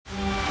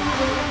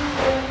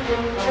Hey,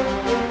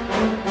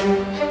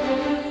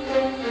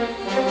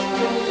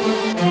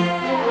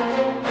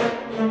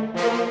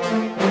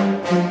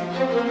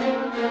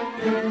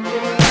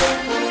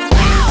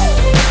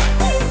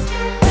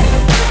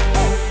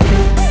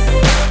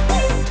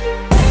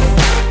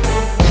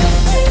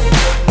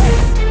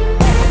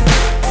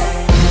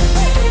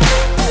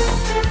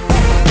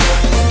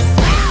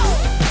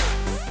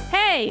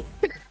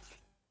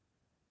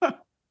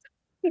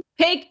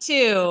 Take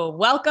two.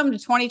 Welcome to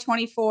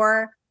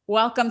 2024.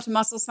 Welcome to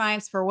Muscle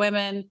Science for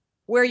Women.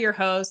 We're your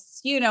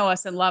hosts. You know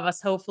us and love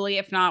us, hopefully.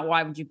 If not,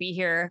 why would you be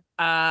here?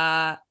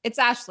 It's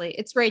Ashley.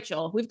 It's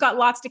Rachel. We've got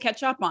lots to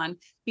catch up on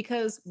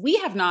because we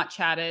have not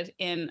chatted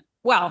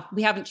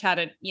we haven't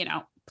chatted,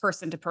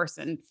 person to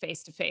person,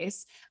 face to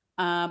face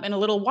in a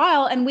little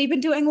while. And we've been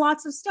doing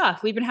lots of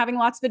stuff. We've been having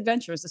lots of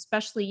adventures,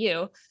 especially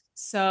you.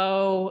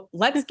 So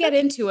let's get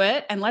into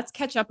it and let's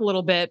catch up a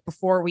little bit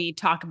before we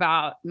talk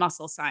about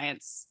muscle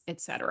science,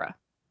 etc.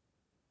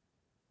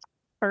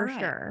 for All right,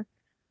 sure.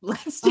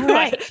 let's do All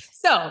right. it.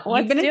 So you've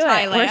Let's been in do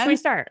it. Where should we Thailand.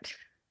 start?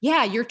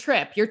 Yeah, your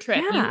trip. You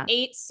Yeah.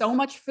 ate so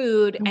much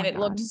food Oh and my it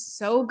looked God.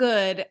 so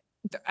good.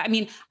 I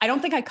mean, I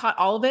don't think I caught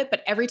all of it,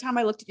 but every time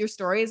I looked at your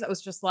stories, I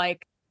was just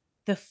like,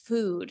 the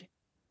food.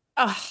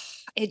 Oh,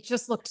 it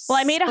just looked Well,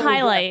 I made a so good.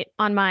 highlight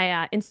on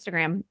my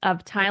Instagram of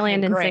Okay,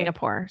 Thailand and great.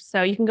 Singapore.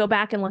 So you can go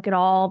back and look at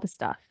all the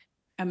stuff.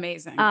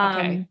 Amazing. Okay.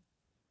 Um, Tell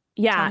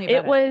yeah, me it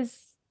about it. was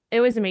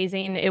it was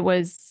amazing. It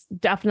was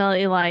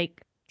definitely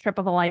like trip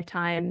of a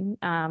lifetime.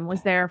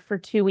 Was there for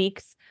 2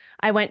 weeks.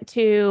 I went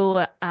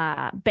to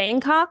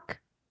Bangkok,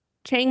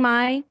 Chiang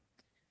Mai,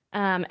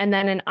 and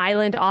then an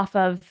island off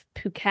of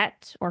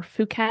Phuket or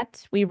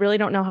Phuket. We really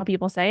don't know how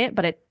people say it,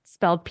 but it's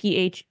spelled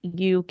Phuket.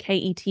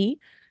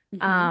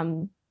 Mhm.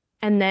 Um,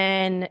 and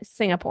then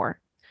Singapore.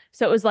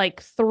 So it was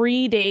like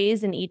 3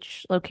 days in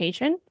each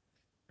location.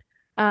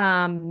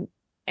 Um,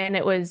 and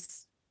it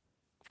was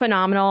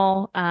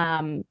phenomenal.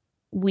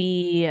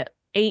 We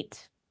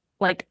ate,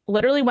 like,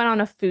 literally went on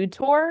a food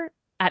tour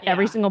at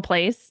every Yeah. single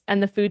place,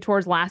 and the food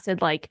tours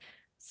lasted like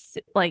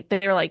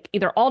they were like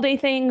either all day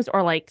things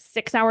or like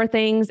 6 hour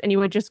things, and you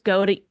would just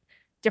go to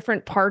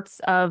different parts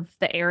of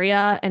the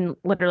area and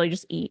literally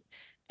just eat.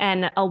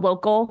 And a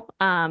local,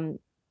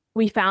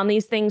 we found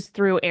these things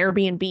through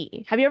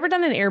Airbnb. Have you ever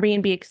done an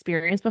Airbnb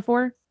experience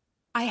before?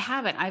 I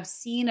haven't. I've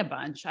seen a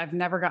bunch. I've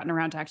never gotten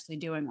around to actually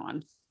doing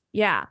one.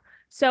 Yeah.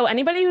 So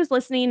anybody who's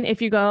listening, if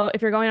you're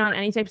going on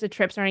any types of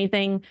trips or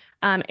anything,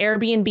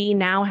 Airbnb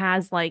now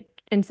has, like,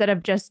 instead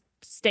of just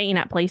staying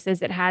at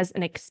places, it has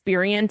an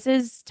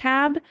experiences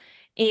tab,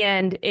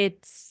 and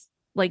it's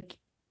like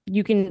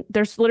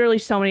there's literally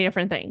so many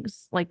different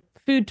things, like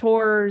food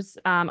tours.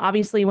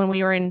 Obviously when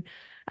we were in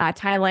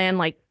Thailand,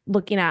 like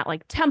looking at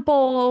like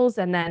temples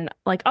and then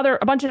like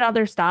a bunch of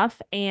other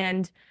stuff,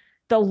 and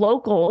the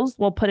locals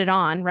will put it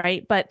on,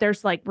 right? But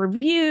there's like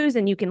reviews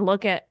and you can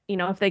look at,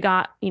 if they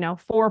got,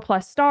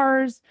 4+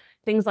 stars,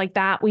 things like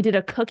that. We did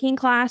a cooking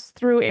class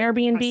through I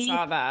Airbnb.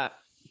 saw that.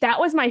 That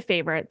was my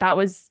favorite. That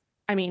was,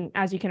 I mean,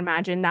 as you can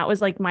imagine, that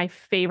was like my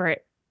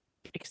favorite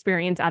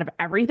experience out of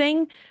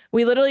everything.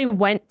 We literally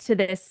went to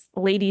this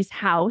lady's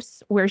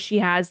house where she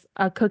has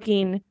a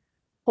cooking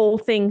whole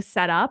thing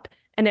set up,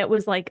 and it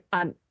was like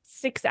a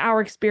 6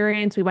 hour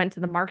experience. We went to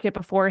the market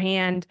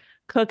beforehand,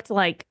 cooked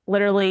like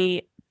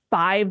literally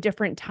 5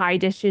 different Thai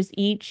dishes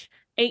each,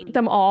 ate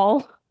them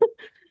all.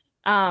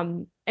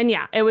 And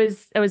yeah, it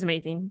was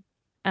amazing.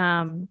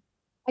 Um,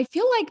 I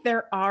feel like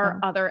there are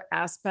so other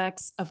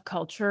aspects of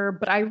culture,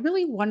 but I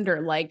really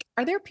wonder, like,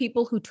 are there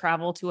people who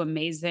travel to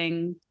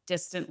amazing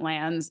distant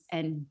lands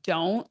and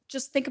don't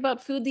just think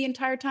about food the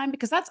entire time?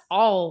 Because that's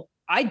all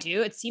I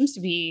do. It seems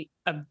to be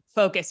a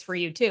focus for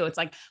you too. It's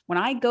like when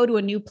I go to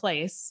a new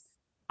place,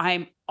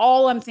 I'm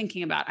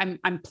thinking about.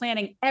 I'm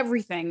planning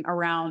everything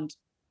around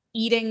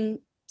eating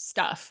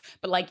stuff,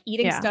 but like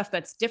eating yeah. stuff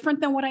that's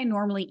different than what I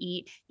normally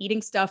eat,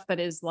 eating stuff that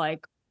is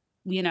like,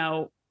 you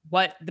know,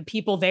 what the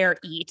people there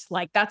eat.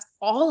 Like that's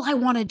all I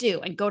want to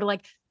do and go to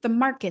like the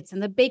markets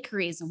and the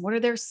bakeries and what are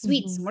their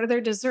sweets Mhm. and what are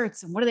their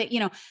desserts and what are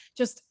they,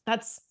 just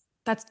that's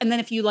and then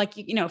if you like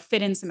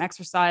fit in some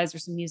exercise or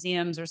some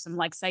museums or some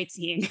like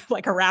sightseeing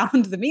like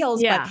around the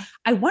meals. But Yeah.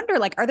 I wonder,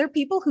 like, are there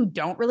people who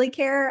don't really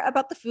care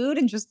about the food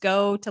and just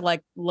go to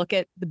like look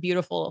at the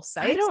beautiful I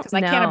sights? don't Because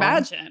I can't know.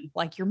 imagine,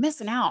 like, you're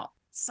missing out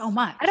so I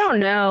much. don't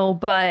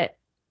know, but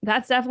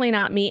that's definitely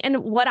not me.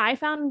 And what I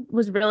found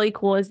was really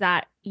cool is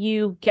that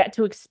you get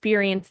to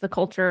experience the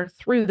culture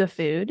through the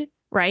food,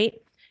 right?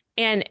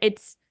 And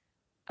it's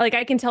like,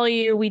 I can tell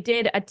you, we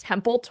did a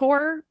temple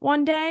tour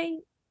one day,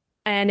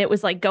 and it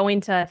was like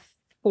going to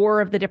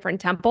 4 of the different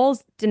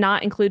temples, did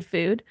not include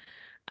food.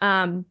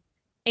 Um,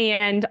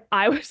 and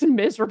I was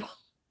miserable.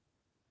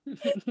 I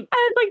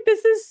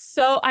was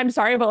like, I'm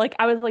sorry, but like,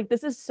 I was like,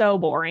 this is so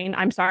boring.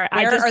 I'm sorry.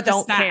 I Where are just the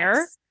don't care.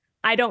 snacks?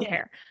 I don't Yeah.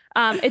 care.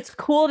 It's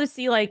cool to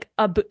see like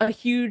a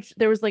huge,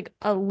 there was like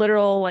a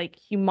literal, like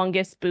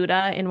humongous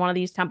Buddha in one of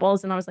these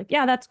temples. And I was like,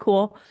 yeah, that's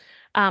cool.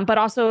 But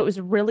also it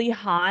was really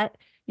hot.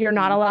 You're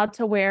not Mm-hmm. allowed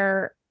to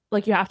wear,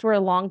 like, you have to wear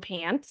long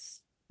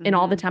pants in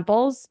all the Mm-hmm.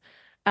 temples.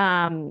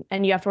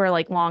 And you have to wear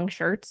like long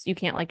shirts. You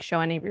can't like show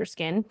any of your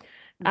skin.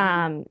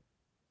 Mhm.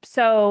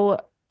 So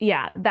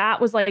yeah,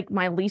 that was like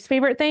my least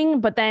favorite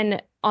thing. But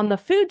then on the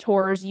food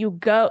tours,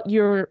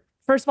 you're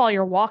first of all,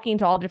 you're walking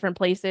to all different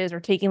places or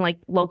taking like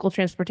local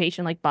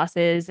transportation, like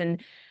buses,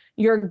 and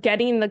you're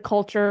getting the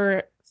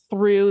culture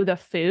through the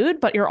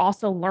food, but you're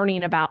also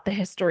learning about the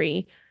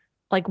history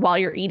like while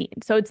you're eating.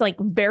 So it's like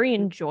very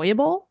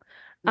enjoyable.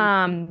 Mhm.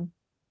 Um,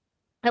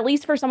 at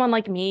least for someone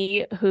like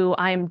me who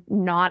I'm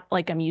not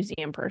like a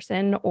museum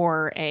person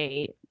or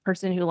a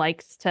person who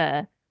likes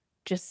to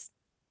just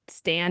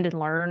stand and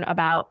learn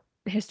about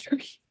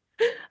history.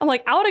 I'm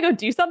like, I want to go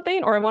do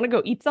something or I want to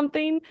go eat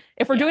something.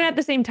 If we're doing it Yeah. at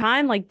the same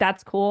time, like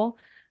that's cool.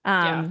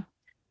 Yeah.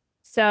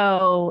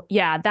 So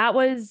yeah, that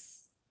was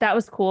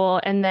cool.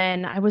 And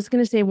then I was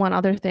gonna say one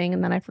other thing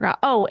and then I forgot.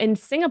 Oh, in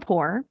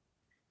Singapore.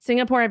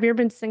 Singapore, have you ever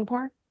been to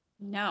Singapore?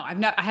 No,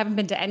 I haven't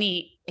been to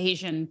any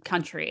Asian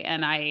country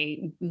and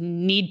I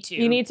need You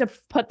to. need to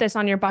put this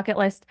on your bucket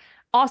list.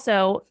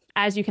 Also,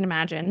 as you can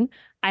imagine,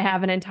 I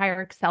have an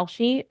entire Excel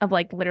sheet of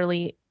like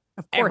literally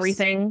Of course.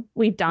 everything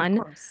we've Of done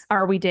course.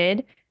 or we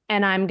did.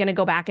 And I'm gonna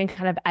go back and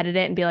kind of edit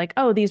it and be like,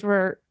 oh, this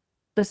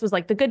was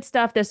like the good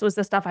stuff. This was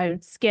the stuff I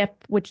would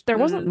skip, which there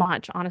wasn't Mhm.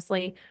 much,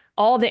 honestly.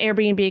 All the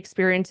Airbnb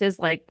experiences,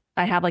 like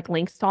I have like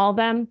links to all of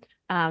them.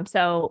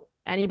 So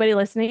anybody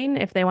listening,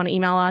 if they want to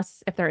email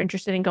us, if they're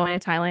interested in going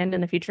to Thailand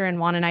in the future and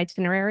want an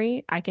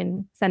itinerary, I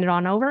can send it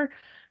on over.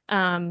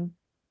 Um,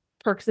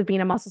 perks of being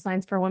a Muscle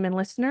Science for Women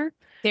listener.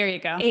 There you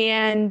go.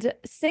 And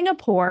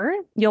Singapore,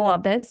 you'll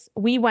love this.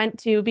 We went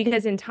to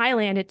because in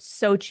Thailand it's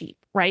so cheap,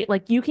 right?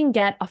 Like you can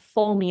get a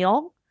full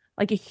meal,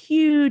 like a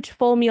huge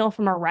full meal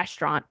from a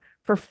restaurant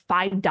for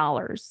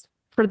 $5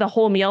 for the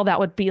whole meal. That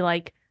would be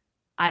like,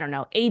 I don't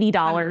know, $80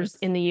 Hundreds.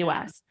 in the Yeah.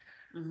 US.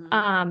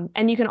 Mhm.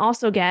 And you can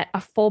also get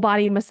a full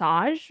body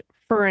massage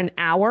for an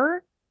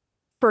hour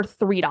for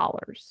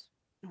 $3.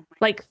 Oh my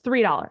Like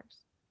 $3.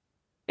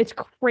 It's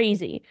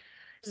crazy.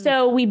 God.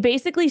 So we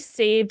basically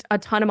saved a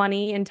ton of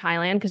money in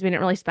Thailand because we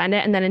didn't really spend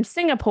it. And then in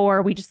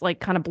Singapore, we just like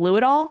kind of blew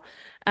it all.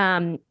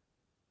 Um,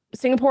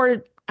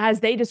 Singapore, as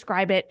they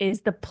describe it,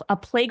 is a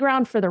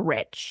playground for the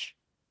rich.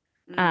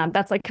 Mm.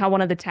 That's like how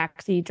one of the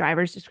taxi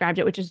drivers described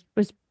it, which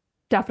was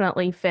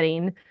definitely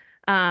fitting.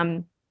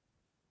 Um,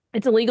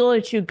 it's illegal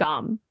to chew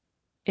gum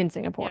in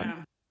Singapore,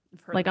 Yeah.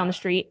 I've heard like on the that.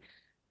 street.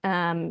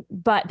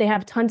 But they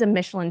have tons of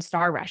Michelin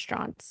star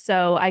restaurants.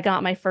 So I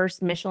got my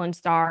first Michelin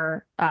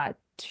star,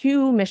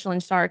 two Michelin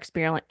star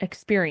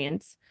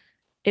experience.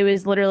 It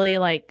was literally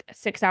like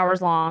 6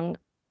 hours long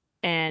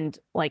and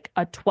like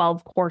a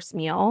 12 course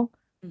meal.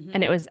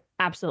 And it Mhm. was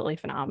absolutely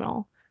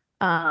phenomenal.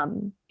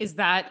 Um, Is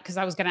that because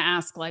I was going to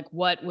ask, like,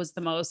 what was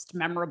the most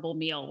memorable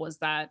meal? Was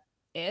that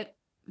it?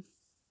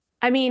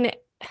 I mean,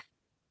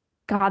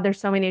 God, there's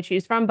so many to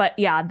choose from, but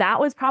yeah, that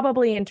was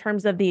probably in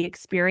terms of the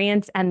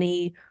experience and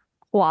the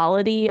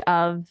quality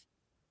of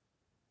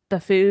the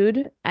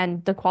food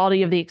and the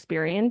quality of the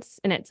experience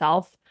in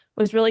itself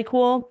was really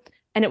cool.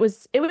 And it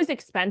was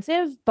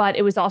expensive, but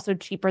it was also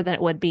cheaper than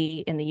it would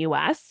be in the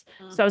US.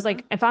 So I was Mhm.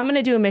 like, if I'm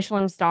gonna do a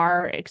Michelin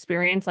star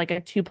experience, like a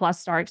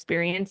 2+ star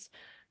experience,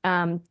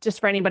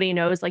 just for anybody who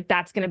knows, like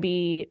that's gonna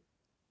be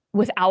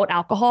without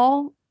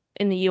alcohol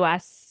in the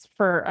US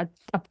for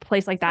a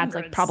place like that's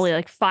like Hundreds. probably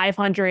like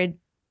 $500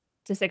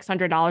 to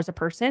 $600 a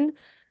person.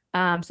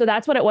 So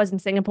that's what it was in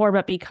Singapore,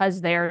 but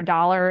because their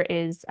dollar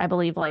is, I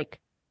believe, like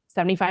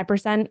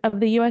 75%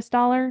 of the US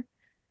dollar,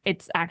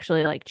 it's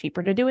actually like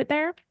cheaper to do it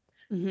there.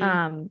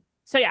 Mhm.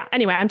 So yeah,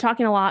 anyway, I'm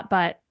talking a lot,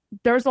 but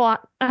there's a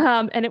lot.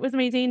 And it was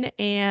amazing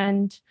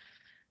and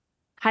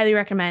highly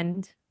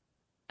recommend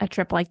a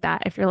trip like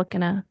that if you're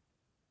looking to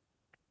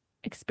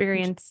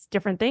experience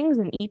different things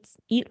and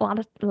eat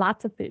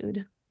lots of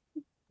food.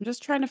 I'm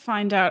just trying to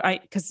find out.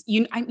 Because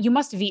you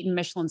must have eaten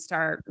Michelin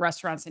star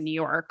restaurants in New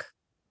York.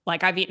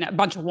 Like I've eaten a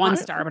bunch of one Uh,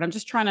 star, but I'm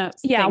just trying to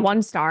yeah, think,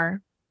 1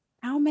 star.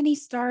 how many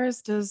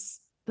stars does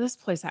this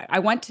place have? I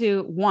went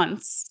to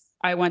once.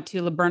 I went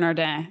to Le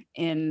Bernardin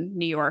in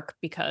New York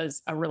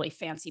because a really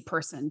fancy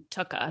person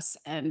took us.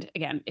 And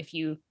again, if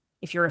you're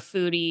a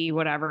foodie,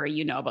 whatever,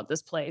 you know about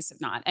this place. If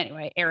not,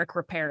 anyway, Eric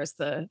Ripert is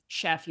the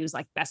chef. He was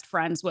like best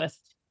friends with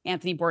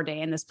Anthony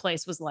Bourdain. And this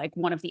place was like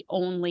one of the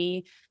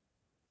only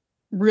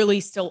really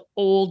still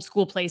old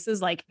school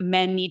places. Like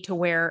men need to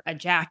wear a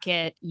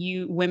jacket,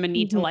 you women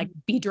need to like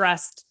Mhm. be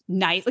dressed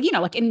nice, like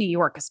like in New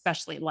York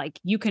especially, like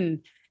you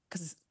can,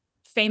 because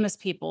famous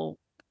people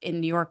in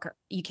New York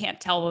you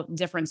can't tell the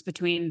difference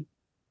between,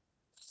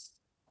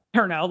 I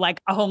don't know,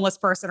 like a homeless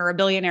person or a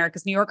billionaire,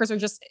 because New Yorkers are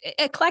just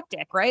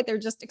eclectic, right? They're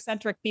just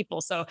eccentric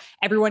people. So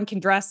everyone can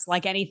dress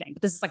like anything.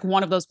 But this is like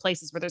one of those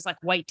places where there's like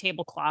white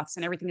tablecloths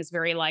and everything is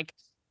very like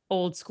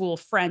old school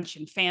French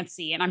and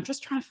fancy. And I'm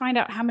just trying to find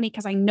out how many,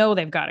 because I know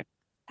they've got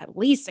at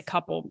least a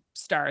couple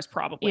stars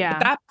probably. But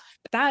Yeah.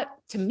 that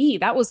to me,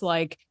 that was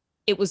like,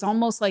 it was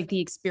almost like the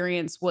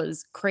experience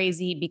was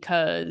crazy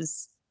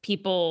because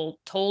people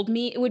told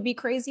me it would be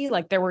crazy.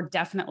 Like there were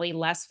definitely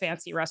less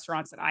fancy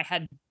restaurants that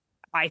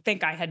I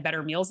think I had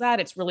better meals at.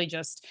 It's really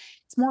just,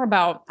 it's more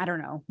about, I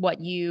don't know, what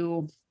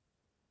you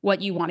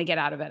what you want to get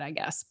out of it, I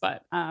guess.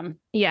 But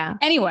Yeah.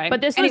 anyway,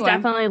 But this was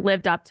definitely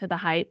lived up to the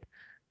hype.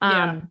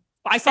 Yeah.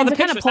 I saw the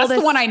pictures. That's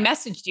the one I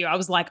messaged you. I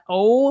was like,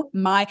 oh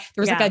my,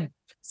 there was like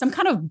some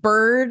kind of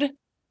bird.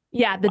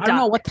 Yeah. The I duck. don't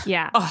know what.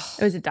 Yeah.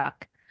 It was a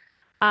duck.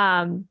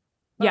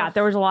 Yeah,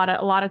 there was a lot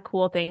of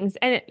cool things.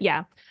 And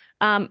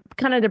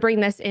kind of to bring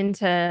this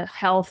into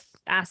health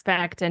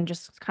aspect and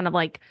just kind of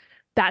like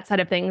that side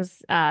of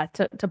things,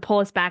 to pull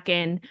us back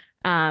in.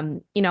 I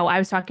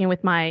was talking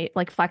with my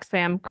like Flex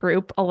Fam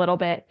group a little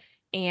bit,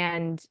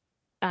 and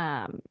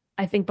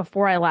I think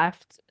before I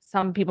left,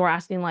 some people were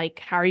asking like,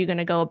 how are you going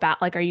to go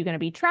about, like, are you going to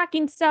be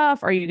tracking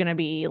stuff? Are you going to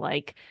be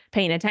like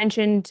paying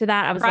attention to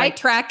that? I was like,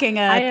 tracking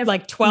a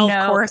like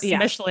 12 course yeah.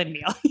 Michelin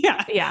meal.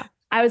 Yeah. Yeah.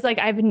 I was like,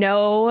 I have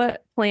no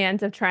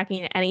plans of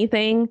tracking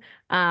anything.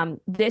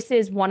 This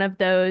is one of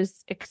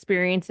those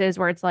experiences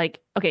where it's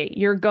like, okay,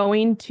 you're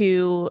flying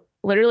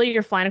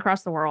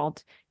across the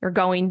world. You're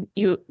going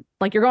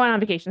on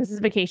vacation. This is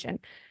vacation.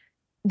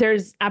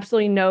 There's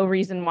absolutely no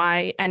reason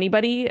why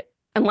anybody,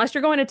 unless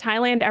you're going to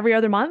Thailand every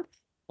other month,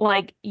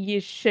 like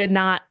you should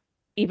not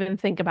even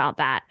think about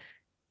that.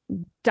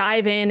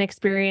 Dive in,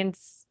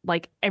 experience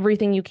like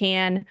everything you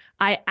can.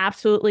 I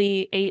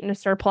absolutely ate in a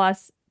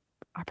surplus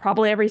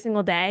probably every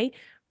single day,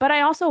 but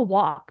I also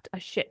walked a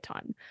shit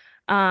ton.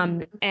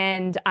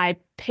 And I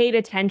paid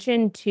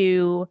attention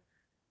to,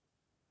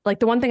 like,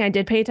 the one thing I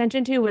did pay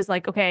attention to was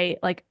like, okay,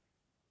 like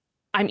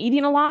I'm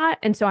eating a lot.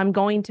 And so I'm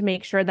going to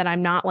make sure that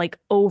I'm not like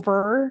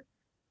over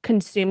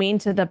consuming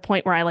to the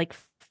point where I like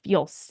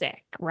feel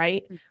sick,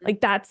 right? Like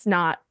that's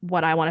not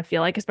what I want to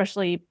feel like,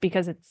 especially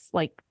because it's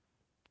like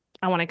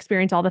I want to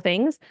experience all the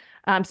things.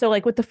 So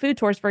like with the food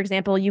tours, for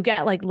example, you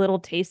get like little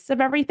tastes of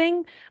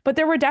everything, but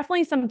there were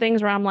definitely some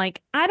things where I'm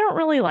like, I don't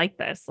really like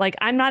this. Like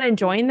I'm not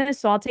enjoying this,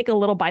 so I'll take a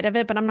little bite of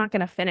it, but I'm not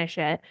going to finish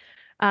it.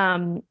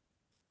 And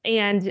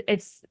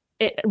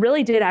it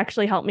really did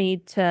actually help me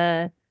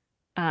to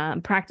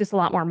practice a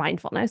lot more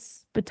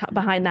mindfulness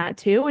behind that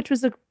too, which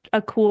was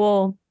a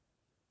cool,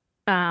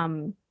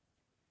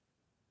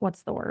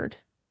 what's the word?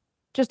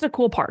 Just a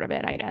cool part of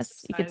it, I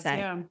guess you could say.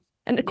 Yeah.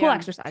 And a cool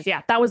exercise.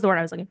 Yeah, that was the word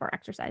I was looking for,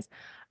 exercise.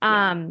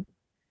 And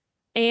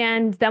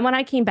then when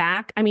I came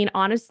back, I mean,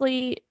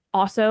 honestly,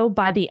 also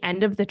by the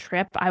end of the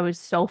trip, I was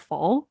so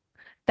full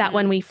that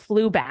when we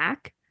flew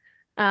back,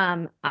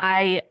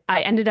 I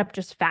ended up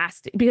just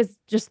fasting because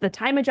just the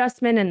time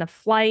adjustment and the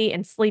flight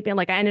and sleeping,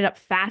 like I ended up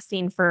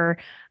fasting for,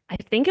 I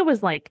think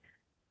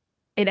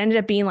it ended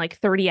up being like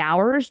 30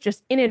 hours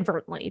just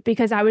inadvertently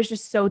because I was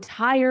just so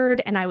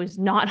tired and I was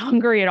not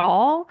hungry at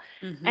all.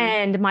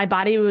 And my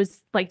body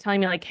was like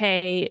telling me like,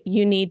 hey,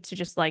 you need to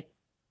just like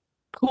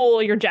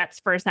cool your jets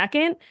for a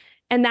second.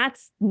 And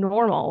that's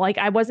normal. Like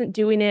I wasn't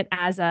doing it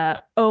as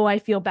oh, I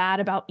feel bad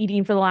about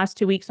eating for the last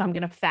 2 weeks, so I'm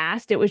going to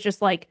fast. It was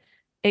just like,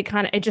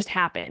 it just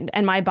happened.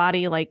 And my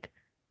body, like,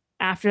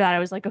 after that, I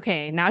was like,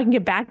 okay, now I can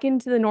get back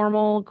into the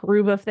normal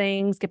groove of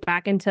things, get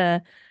back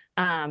into,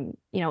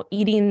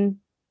 eating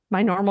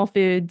my normal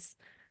foods,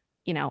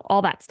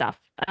 all that stuff.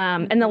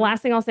 And the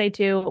last thing I'll say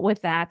too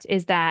with that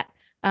is that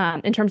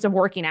in terms of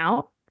working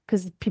out,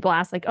 because people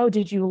ask like, oh,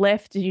 did you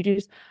lift? Did you do?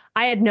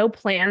 I had no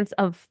plans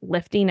of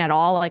lifting at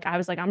all. Like I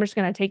was like, I'm just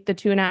going to take the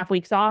 2.5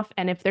 weeks off.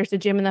 And if there's a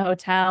gym in the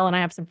hotel and I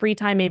have some free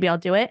time, maybe I'll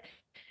do it.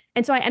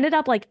 And so I ended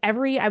up like I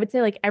would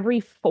say like every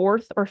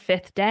fourth or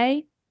fifth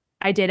day,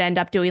 I did end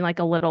up doing like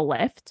a little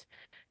lift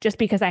just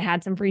because I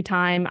had some free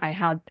time. I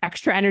had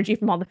extra energy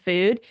from all the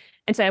food.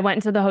 And so I went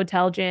into the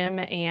hotel gym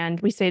and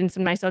we stayed in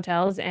some nice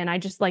hotels and I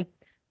just like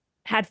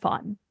had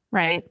fun,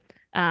 right?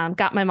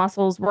 Got my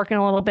muscles working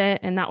a little bit.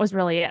 And that was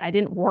really it. I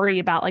didn't worry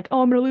about like,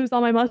 oh, I'm going to lose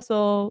all my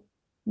muscle.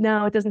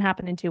 No, it doesn't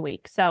happen in 2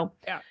 weeks. So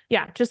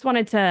yeah, just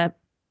wanted to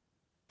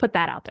put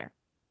that out there.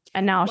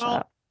 And now I'll shut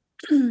up.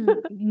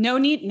 No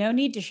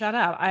need to shut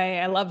up.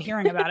 I love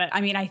hearing about it.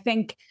 I mean, I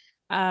think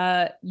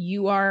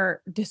you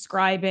are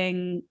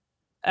describing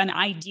an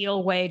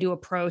ideal way to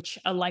approach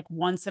a like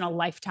once in a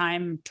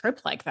lifetime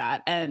trip like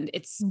that. And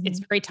it's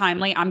very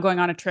timely. I'm going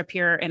on a trip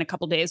here in a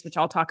couple of days, which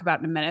I'll talk about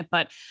in a minute.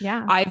 But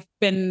yeah, I've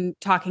been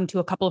talking to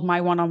a couple of my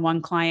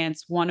one-on-one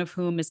clients, one of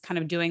whom is kind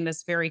of doing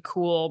this very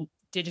cool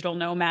digital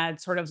nomad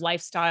sort of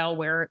lifestyle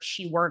where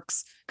she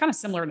works kind of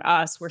similar to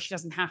us, where she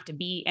doesn't have to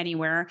be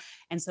anywhere.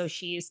 And so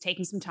she's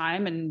taking some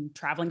time and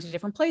traveling to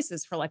different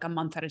places for like a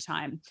month at a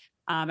time.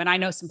 And I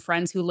know some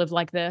friends who live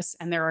like this,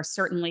 and there are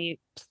certainly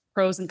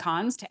pros and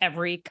cons to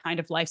every kind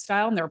of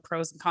lifestyle. And there are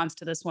pros and cons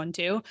to this one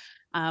too.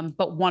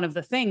 But one of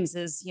the things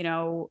is,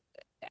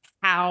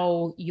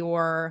 how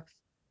your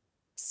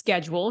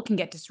schedule can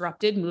get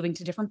disrupted moving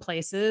to different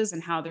places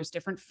and how there's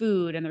different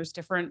food and there's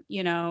different,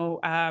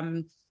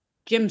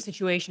 gym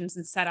situations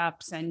and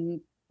setups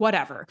and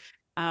whatever.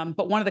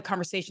 But one of the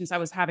conversations I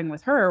was having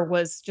with her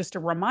was just a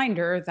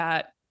reminder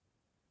that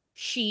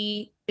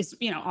she is,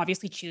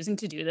 obviously choosing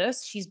to do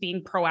this. She's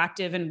being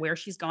proactive in where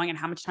she's going and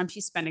how much time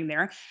she's spending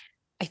there.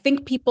 I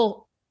think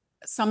people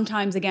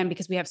sometimes, again,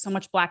 because we have so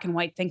much black and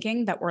white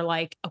thinking, that we're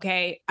like,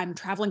 okay, I'm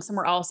traveling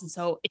somewhere else, and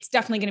so it's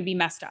definitely going to be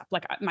messed up.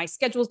 Like my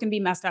schedule's going to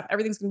be messed up.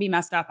 Everything's going to be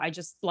messed up. I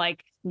just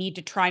like need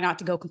to try not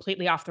to go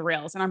completely off the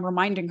rails. And I'm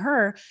reminding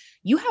her,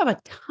 you have a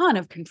ton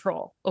of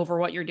control over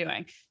what you're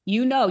doing.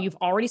 You've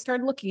already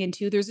started looking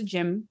into, there's a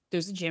gym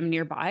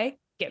nearby.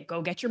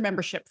 Go get your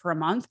membership for a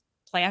month.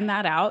 Plan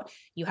that out.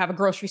 You have a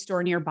grocery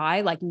store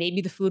nearby. Like maybe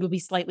the food will be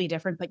slightly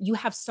different, but you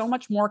have so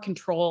much more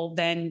control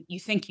than you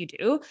think you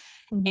do.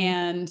 Mhm.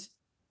 And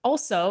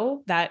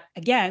also, that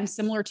again,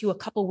 similar to a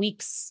couple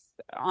weeks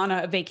on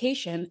a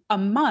vacation, a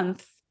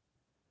month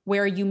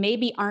where you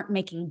maybe aren't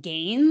making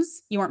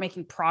gains, you aren't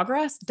making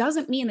progress,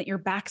 doesn't mean that you're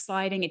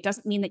backsliding. It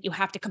doesn't mean that you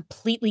have to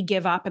completely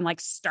give up and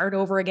like start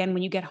over again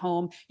when you get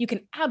home. You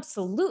can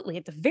absolutely,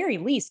 at the very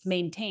least,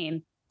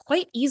 maintain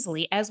quite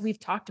easily, as we've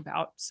talked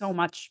about so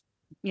much,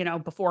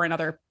 before in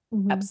other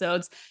Mhm.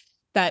 episodes,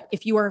 that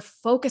if you are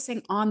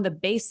focusing on the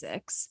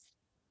basics,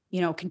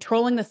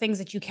 controlling the things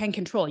that you can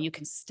control, you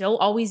can still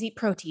always eat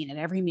protein at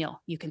every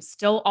meal. You can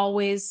still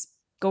always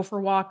go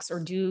for walks or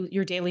do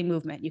your daily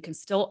movement. You can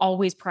still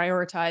always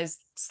prioritize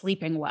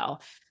sleeping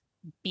well,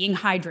 being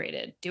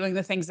hydrated, doing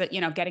the things that,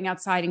 getting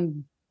outside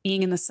and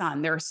being in the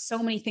sun. There are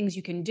so many things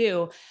you can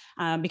do,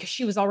 because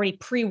she was already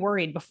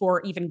pre-worried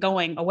before even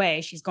going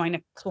away. She's going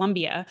to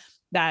Colombia,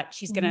 that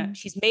Mhm.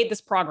 she's made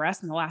this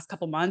progress in the last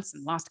couple months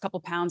and lost a couple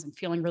pounds and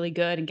feeling really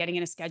good and getting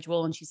in a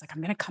schedule. And she's like,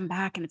 I'm going to come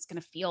back and it's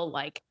going to feel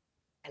like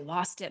I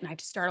lost it and I have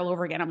to start all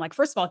over again. I'm like,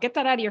 first of all, get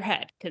that out of your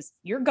head, because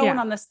you're going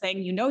Yeah. on this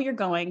thing. You're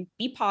going,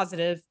 be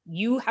positive.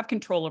 You have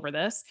control over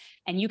this,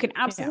 and you can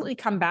Yeah. absolutely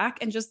come back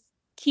and just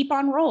keep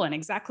on rolling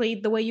exactly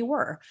the way you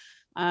were.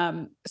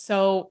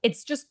 So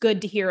it's just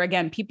good to hear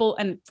again, people,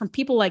 and from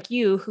people like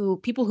you,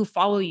 people who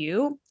follow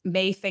you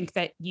may think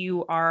that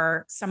you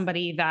are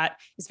somebody that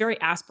is very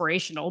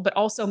aspirational, but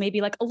also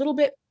maybe like a little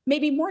bit,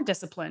 maybe more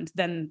disciplined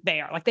than they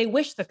are. Like they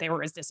wish that they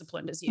were as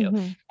disciplined as you.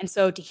 Mhm. And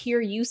so to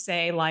hear you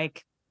say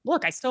like,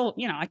 look, I still,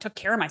 I took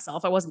care of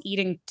myself. I wasn't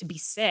eating to be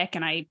sick,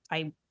 and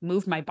I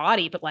moved my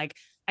body, but like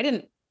I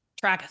didn't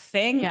track a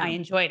thing. I Yeah.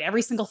 enjoyed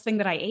every single thing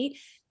that I ate,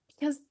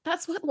 because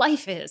that's what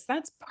life is.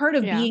 That's part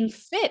of Yeah. being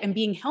fit and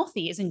being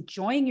healthy, is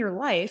enjoying your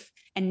life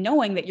and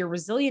knowing that you're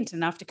resilient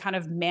enough to kind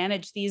of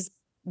manage these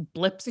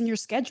blips in your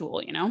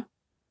schedule.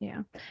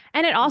 Yeah.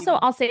 And it also, Anyway,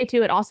 I'll say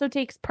too, it also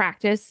takes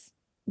practice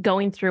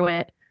going through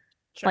it,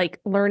 sure.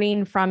 like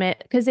learning from it.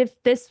 Because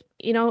if this,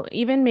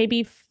 even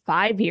maybe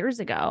 5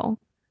 years ago,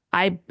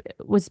 I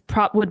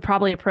would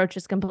probably approach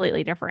this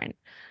completely different.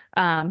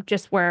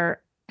 Just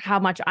where how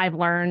much I've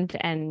learned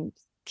and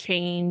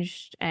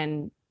changed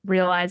and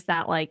realized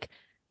that like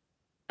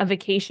a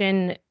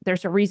vacation,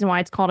 there's a reason why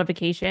it's called a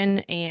vacation,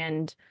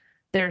 and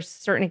there's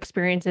certain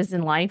experiences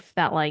in life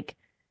that like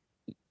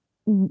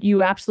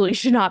you absolutely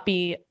should not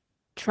be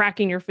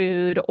tracking your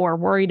food or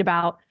worried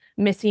about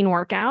missing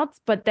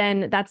workouts, but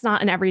then that's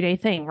not an everyday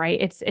thing,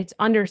 right? It's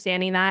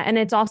understanding that, and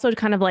it's also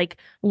kind of like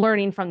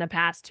learning from the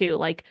past too,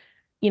 like,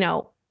 you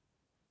know,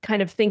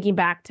 kind of thinking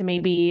back to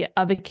maybe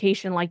a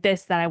vacation like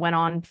this that I went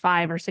on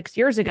 5 or 6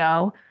 years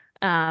ago.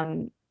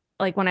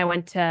 Like when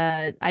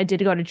I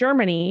did go to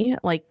Germany,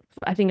 like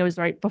I think it was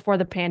right before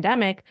the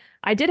pandemic.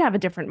 I did have a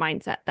different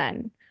mindset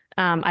then.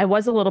 I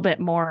was a little bit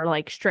more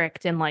like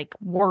strict and like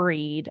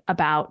worried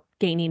about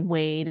gaining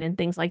weight and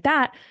things like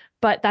that.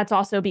 But that's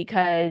also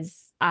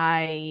because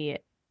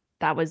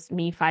that was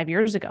me 5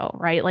 years ago,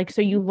 right? Like,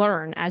 so you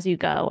learn as you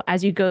go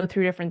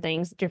through different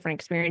things, different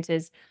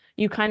experiences,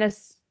 you kind of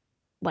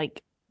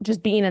like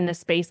just being in this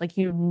space, like,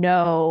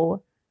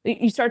 you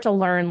start to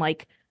learn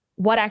like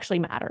what actually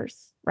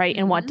matters, right?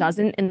 And what Mm-hmm.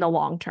 doesn't in the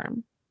long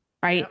term,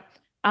 right?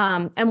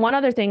 Yep. And one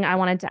other thing I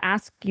wanted to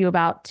ask you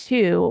about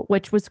too,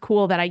 which was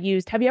cool that I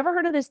used. Have you ever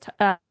heard of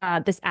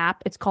this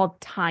app? It's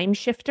called Time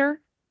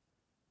Shifter.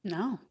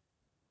 No.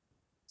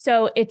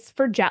 So it's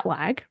for jet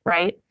lag,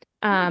 right?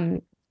 Hmm.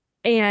 Um,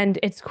 and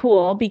it's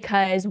cool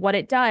because what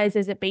it does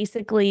is it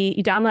basically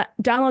you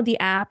download the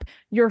app.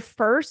 Your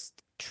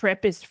first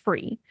trip is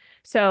free.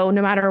 So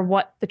no matter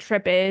what the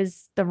trip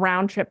is, the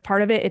round trip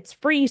part of it, it's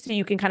free. So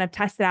you can kind of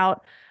test it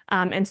out.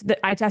 And so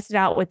I tested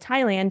out with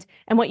Thailand.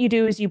 And what you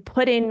do is you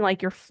put in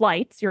like your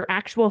flights, your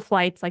actual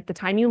flights, like the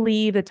time you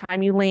leave, the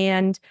time you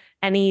land,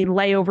 any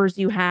layovers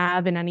you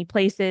have in any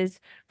places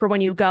for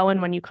when you go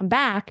and when you come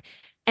back.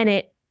 And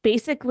it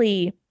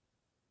basically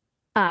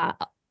uh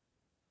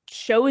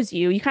shows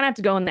you kind of have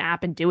to go in the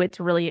app and do it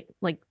to really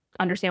like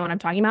understand what I'm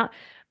talking about,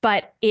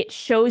 but it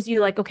shows you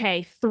like,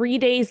 okay, 3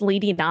 days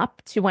leading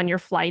up to when your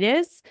flight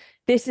is,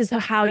 this is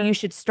how you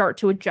should start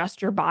to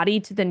adjust your body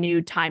to the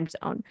new time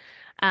zone.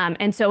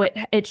 And so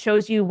it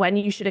shows you when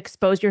you should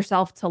expose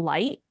yourself to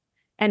light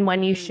and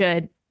when you Mm.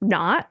 should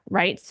not,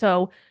 right?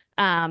 So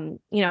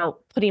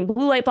putting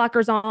blue light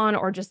blockers on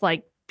or just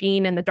like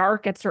being in the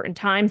dark at certain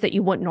times that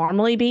you wouldn't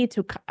normally be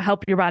to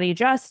help your body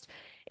adjust.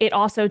 It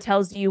also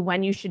tells you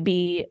when you should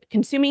be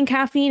consuming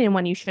caffeine and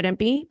when you shouldn't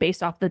be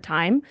based off the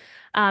time.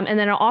 And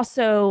then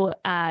also,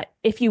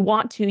 if you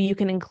want to, you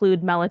can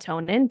include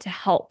melatonin to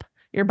help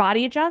your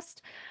body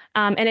adjust.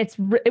 And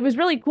it was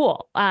really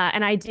cool.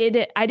 And I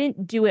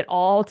didn't do it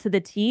all to the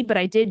T, but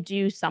I did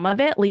do some of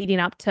it leading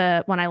up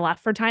to when I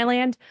left for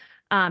Thailand,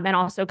 and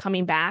also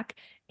coming back.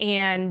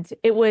 And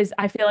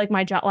I feel like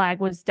my jet lag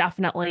was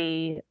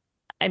definitely,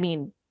 I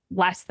mean,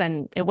 less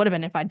than it would have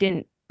been if I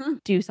didn't Hmm.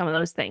 do some of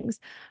those things.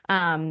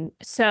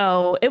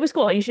 So it was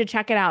cool. You should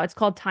check it out. It's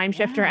called Time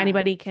Shifter. Yeah.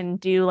 Anybody can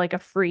do like a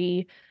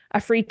free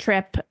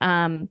trip.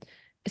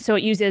 So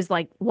it uses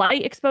like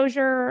light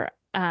exposure,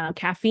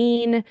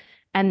 caffeine,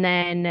 and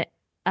then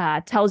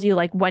tells you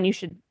like when you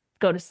should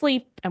go to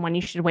sleep and when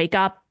you should wake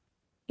up,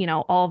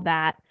 all of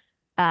that.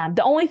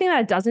 The only thing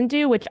that it doesn't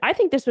do, which I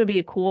think this would be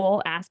a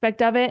cool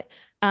aspect of it,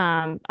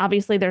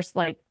 obviously there's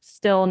like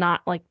still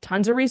not like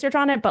tons of research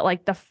on it, but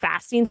like the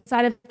fasting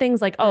side of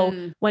things, like,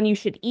 Mm. when you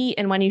should eat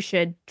and when you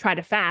should try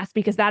to fast,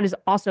 because that is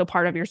also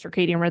part of your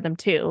circadian rhythm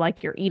too,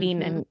 like your eating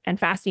Mhm. and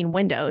fasting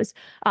windows.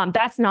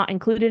 That's not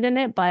included in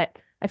it, but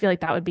I feel like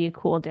that would be a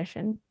cool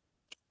addition.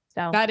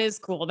 So That is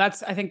cool. I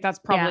think that's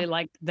yeah, probably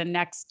like the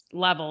next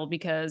level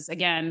because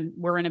again,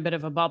 we're in a bit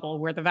of a bubble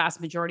where the vast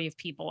majority of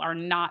people are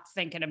not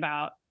thinking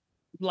about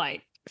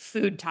like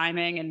food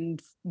timing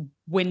and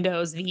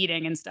windows of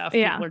eating and stuff.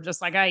 yeah, People are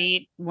just like, I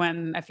eat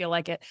when I feel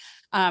like it.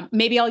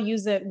 Maybe I'll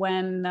use it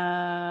when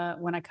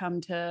I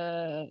come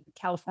to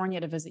California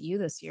to visit you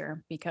this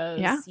year yeah.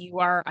 because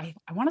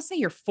I want to say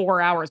you're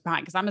 4 hours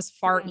behind because I'm as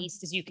far Mhm.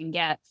 east as you can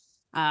get.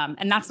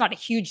 And that's not a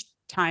huge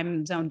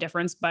time zone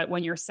difference, but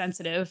when you're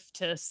sensitive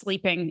to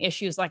sleeping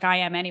issues like I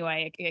am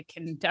anyway, it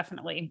can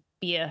definitely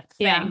be a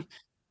Yeah. thing.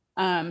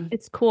 Um,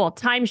 It's cool.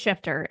 Time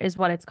Shifter is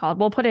what it's called.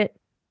 We'll put it,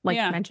 like,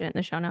 yeah, mention it in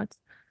the show notes.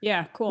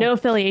 yeah, No cool.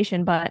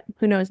 affiliation, but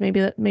who knows?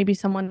 Maybe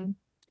someone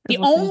The is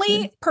listening to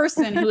only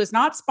person who is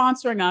not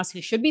sponsoring us,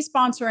 who should be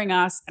sponsoring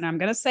us, and I'm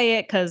going to say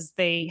it because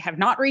they have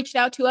not reached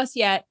out to us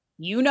yet.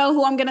 You know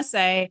who I'm going to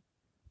say.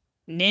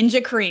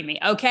 Ninja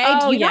Creamy. Okay. Do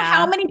Oh you know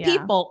how yeah, many yeah.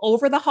 people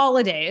over the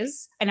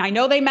holidays, and I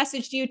know they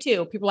messaged you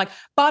too, people like,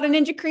 bought a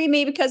Ninja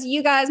Creamy because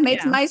you guys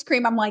made some Yeah. ice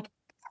cream. I'm like,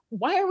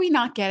 why are we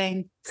not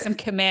getting some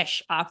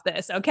commish off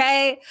this?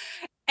 Okay.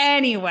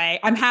 Anyway,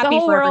 I'm The happy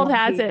whole for world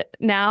everyone has who it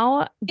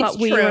now, it's but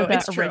we were true. the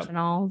It's true.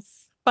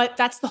 originals. But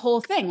that's the whole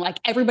thing. Like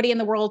everybody in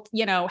the world,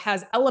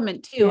 has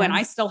element too. And Yeah.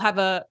 I still have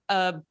a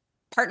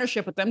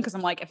partnership with them because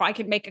I'm like, if I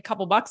could make a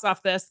couple bucks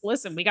off this,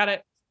 listen, we got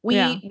to,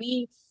 Yeah.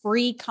 we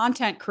free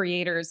content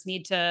creators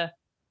need to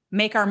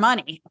make our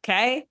money.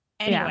 Okay.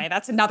 Yeah. Anyway,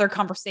 that's another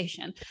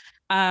conversation.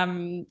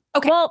 Okay.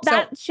 Well, So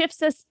that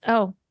shifts us.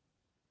 Oh,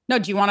 no,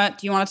 do you want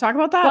to talk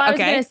about well, that? I was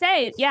gonna Okay.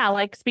 say, yeah,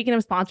 like speaking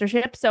of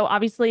sponsorship, so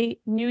obviously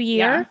new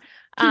Yeah.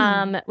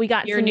 year, we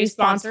got Your some new new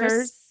sponsors.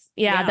 sponsors,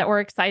 yeah, Yeah. that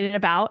we're excited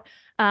about.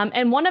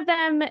 And one of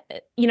them,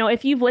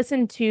 if you've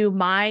listened to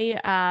my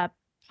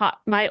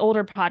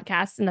older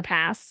podcasts in the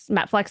past,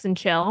 Metflex and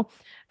Chill,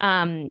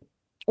 um,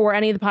 or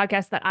any of the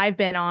podcasts that I've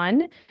been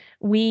on,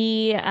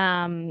 we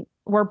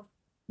were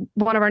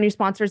one of our new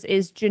sponsors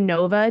is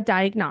Genova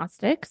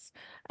Diagnostics.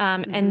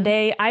 And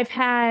Mhm. I've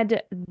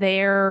had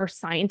their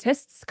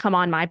scientists come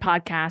on my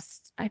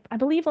podcast, I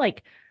believe,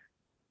 like,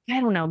 I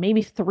don't know,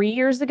 maybe 3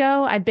 years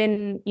ago. I've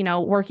been,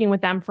 working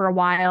with them for a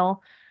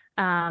while.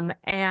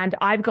 And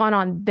I've gone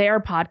on their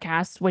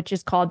podcast, which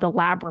is called The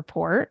Lab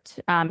Report.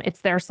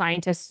 It's their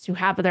scientists who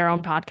have their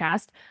own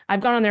podcast.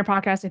 I've gone on their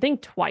podcast, I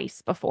think,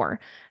 twice before.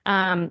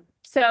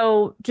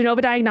 So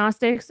Genova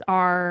Diagnostics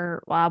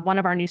are one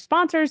of our new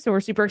sponsors. So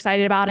we're super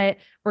excited about it.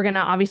 We're going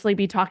to obviously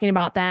be talking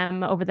about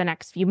them over the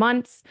next few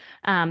months.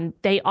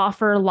 They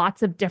offer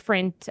lots of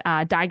different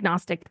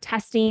diagnostic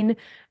testing,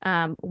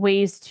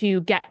 ways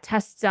to get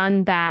tests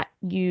done that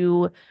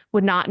you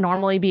would not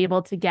normally be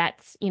able to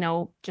get,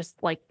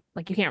 just like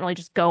you can't really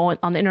just go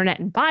on the internet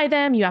and buy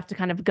them. You have to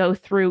kind of go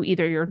through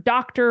either your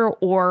doctor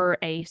or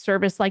a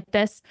service like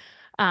this.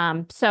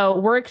 So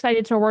we're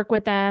excited to work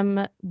with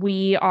them.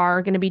 We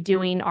are going to be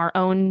doing our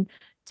own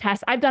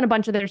tests. I've done a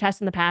bunch of their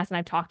tests in the past and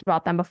I've talked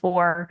about them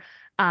before.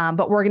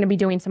 But we're going to be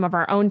doing some of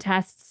our own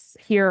tests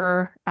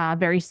here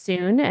very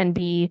soon and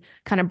be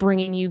kind of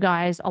bringing you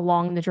guys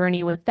along the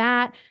journey with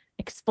that,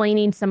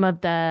 explaining some of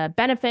the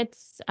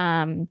benefits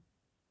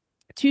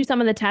to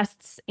some of the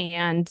tests.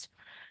 And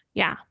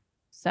yeah,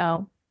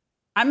 so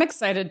I'm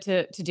excited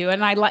to do it.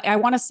 And I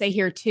want to say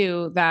here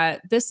too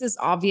that this is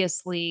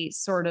obviously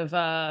sort of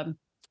a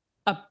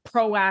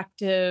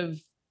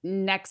proactive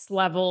next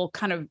level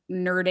kind of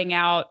nerding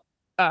out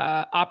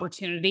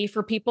opportunity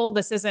for people.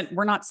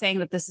 We're not saying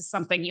that this is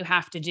something you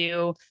have to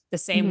do the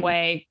same mhm,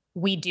 way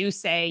we do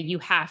say you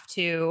have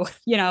to,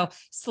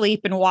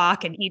 sleep and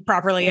walk and eat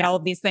properly and yeah, all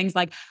of these things.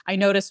 Like I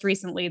noticed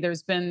recently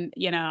there's been,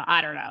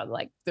 I don't know,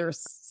 like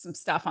there's some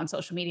stuff on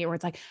social media where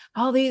it's like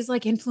all these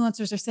like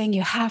influencers are saying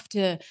you have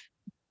to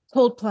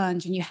cold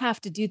plunge and you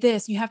have to do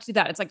this, and you have to do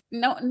that. It's like,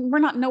 no,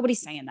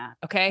 nobody's saying that.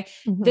 Okay.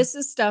 mhm, This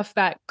is stuff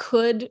that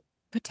could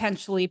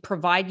potentially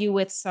provide you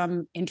with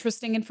some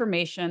interesting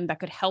information that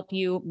could help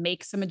you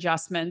make some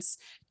adjustments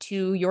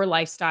to your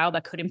lifestyle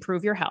that could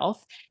improve your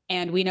health.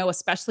 And we know,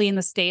 especially in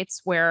the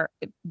States where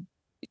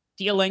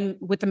dealing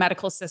with the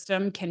medical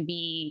system can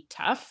be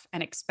tough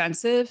and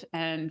expensive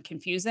and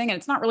confusing. And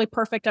it's not really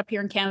perfect up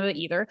here in Canada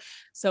either.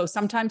 So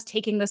sometimes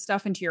taking this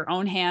stuff into your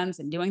own hands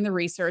and doing the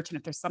research, and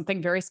if there's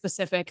something very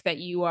specific that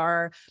you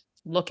are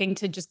looking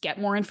to just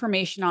get more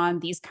information on,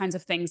 these kinds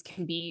of things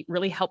can be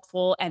really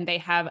helpful. And they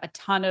have a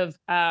ton of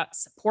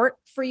support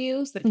for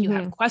you so that if you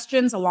have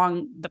questions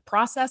along the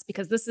process,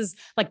 because this is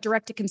like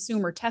direct to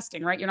consumer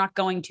testing, right? You're not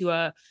going to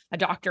a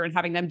doctor and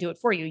having them do it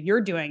for you.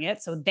 You're doing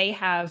it. So they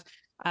have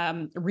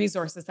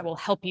resources that will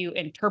help you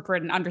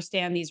interpret and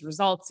understand these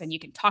results. And you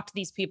can talk to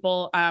these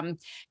people.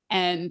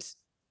 And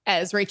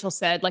as Rachel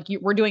said, like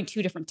we're doing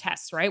 2 different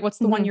tests, right? What's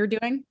the one you're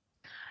doing?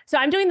 So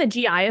I'm doing the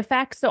GI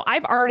effects. So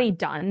I've already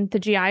done the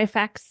GI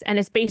effects, and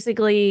it's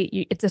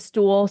basically, it's a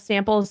stool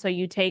sample. So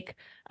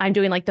I'm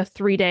doing like the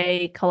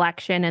 3-day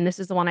collection. And this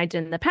is the one I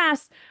did in the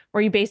past,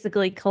 where you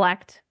basically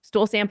collect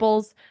stool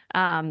samples,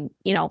 follow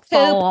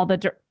all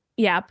the,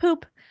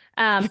 poop.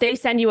 They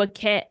send you a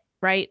kit,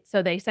 right?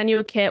 So they send you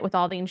a kit with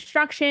all the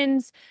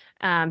instructions,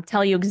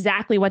 tell you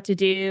exactly what to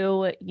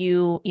do.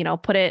 You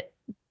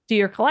do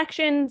your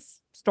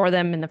collections, store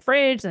them in the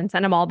fridge, and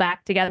send them all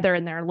back together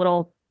in their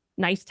little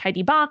nice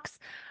tidy box.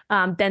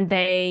 Then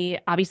they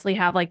obviously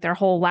have like their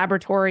whole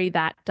laboratory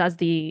that does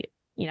the,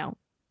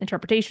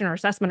 interpretation or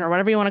assessment or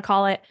whatever you want to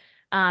call it.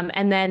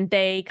 And then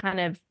they kind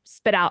of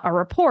spit out a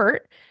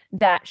report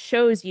that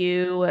shows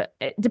you,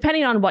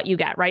 depending on what you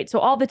get, right? So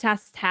all the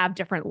tests have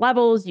different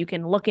levels. You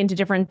can look into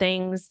different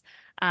things,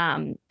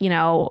 depending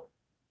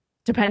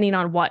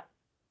on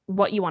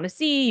what you want to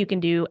see. You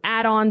can do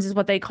add-ons is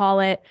what they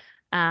call it.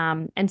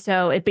 And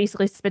so it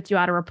basically spits you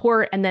out a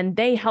report, and then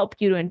they help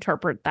you to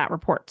interpret that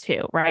report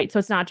too, right? So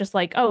it's not just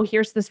like, oh,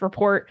 here's this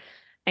report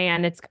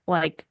and it's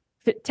like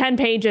 10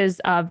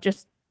 pages of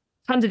just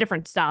tons of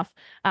different stuff.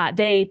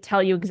 They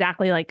tell you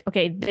exactly like,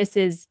 okay, this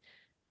is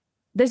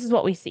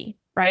what we see,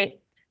 right?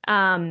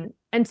 And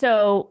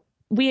so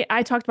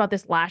I talked about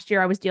this last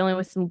year. I was dealing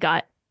with some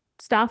gut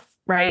stuff,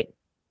 right?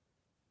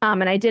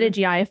 And I did a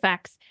GI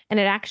effects, and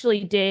it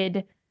actually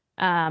did.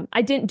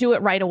 I didn't do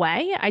it right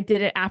away. I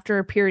did it after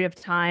a period of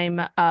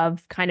time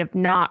of kind of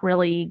not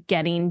really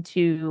getting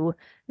to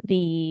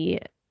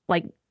the,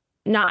 like,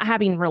 not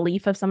having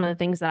relief of some of the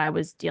things that I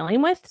was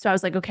dealing with. So I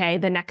was like, okay,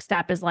 the next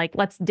step is like,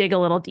 let's dig a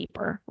little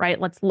deeper, right?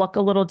 Let's look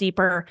a little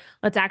deeper.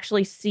 Let's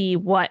actually see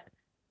what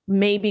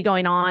may be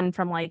going on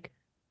from like,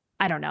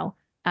 I don't know,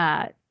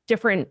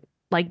 different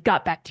like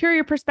gut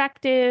bacteria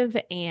perspective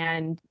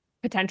and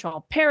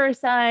potential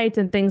parasites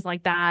and things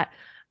like that.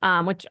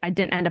 Which I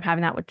didn't end up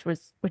having that, which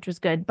was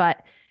good,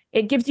 but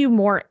it gives you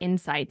more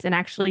insights and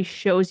actually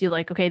shows you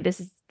like, okay,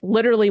 this is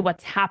literally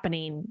what's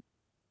happening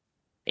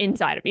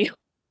inside of you.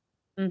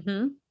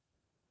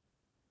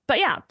 But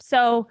yeah,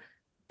 so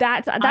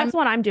that's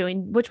what I'm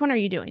doing. Which one are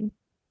you doing?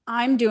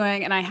 I'm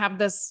doing, and I have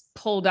this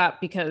pulled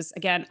up because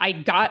again,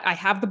 I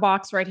have the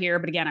box right here,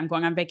 but again, I'm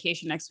going on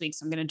vacation next week,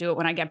 so I'm going to do it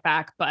when I get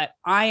back. But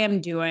I am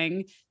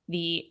doing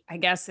I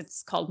guess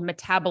it's called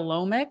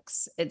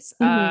metabolomics. It's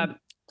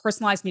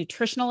personalized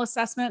nutritional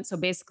assessment. So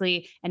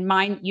basically, and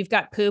mine, you've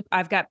got poop,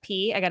 I've got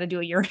pee. I got to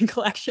do a urine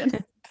collection.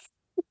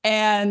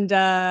 And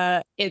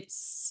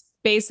it's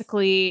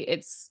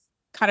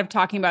kind of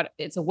talking about,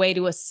 it's a way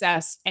to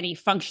assess any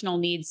functional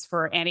needs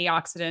for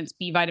antioxidants,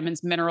 B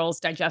vitamins, minerals,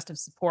 digestive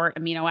support,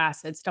 amino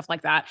acids, stuff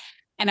like that.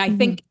 And I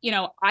think,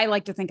 I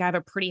like to think I have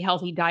a pretty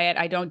healthy diet.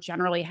 I don't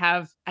generally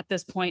have, at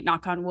this point,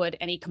 knock on wood,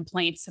 any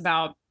complaints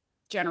about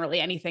generally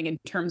anything in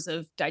terms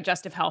of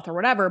digestive health or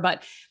whatever.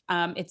 But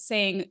it's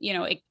saying,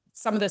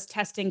 some of this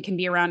testing can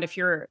be around if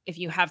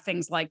you have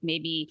things like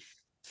maybe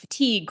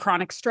fatigue,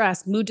 chronic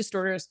stress, mood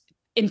disorders,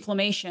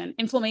 inflammation.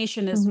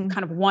 Inflammation is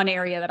kind of one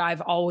area that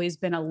I've always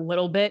been a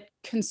little bit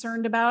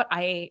concerned about.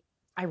 I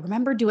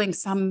remember doing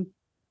some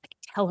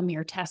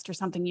telomere test or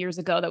something years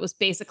ago that was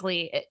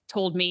basically, it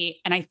told me,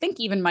 and I think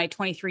even my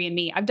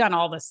 23andMe, I've done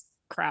all this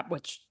crap,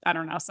 which I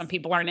don't know, some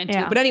people aren't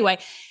into, but anyway,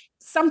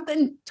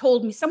 something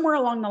told me somewhere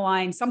along the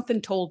line,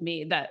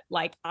 that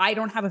like, I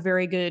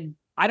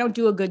don't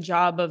do a good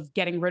job of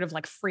getting rid of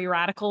like free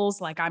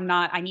radicals. Like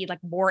I need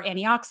like more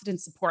antioxidant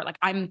support. Like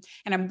I'm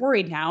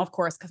worried now, of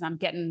course, because I'm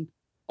getting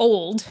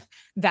old,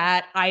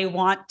 that I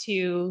want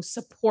to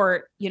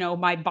support,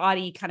 my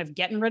body kind of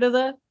getting rid of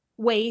the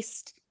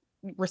waste,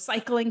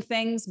 recycling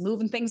things,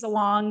 moving things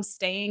along,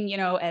 staying,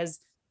 as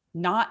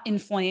not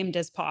inflamed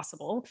as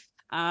possible.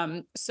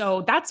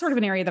 So that's sort of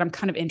an area that I'm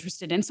kind of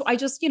interested in. So I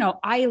just,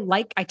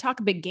 I talk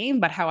a big game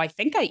about how I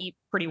think I eat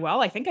pretty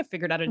well. I think I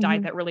figured out a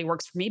diet that really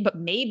works for me, but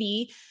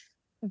maybe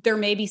there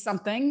may be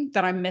something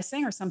that I'm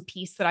missing or some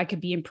piece that I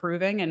could be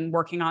improving and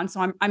working on.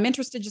 So I'm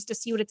interested just to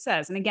see what it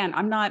says. And again,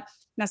 I'm not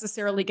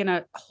necessarily going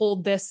to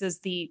hold this as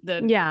the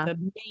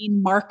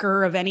main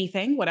marker of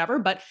anything, whatever,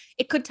 but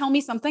it could tell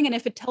me something. And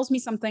if it tells me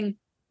something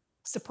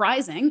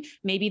surprising,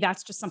 maybe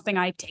that's just something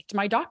I take to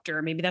my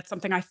doctor. Maybe that's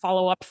something I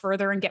follow up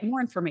further and get more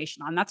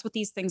information on. That's what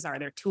these things are.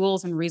 They're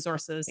tools and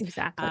resources.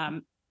 Exactly.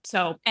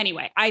 So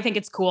anyway, I think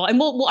it's cool.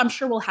 And I'm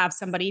sure we'll have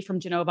somebody from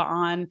Genova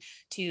on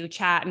to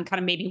chat and kind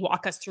of maybe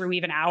walk us through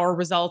even our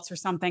results or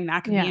something.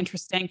 That could be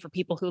interesting for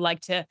people who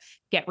like to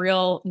get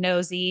real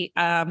nosy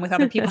with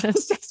other people's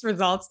test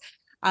results.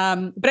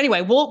 But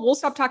anyway, we'll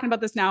stop talking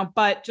about this now.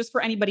 But just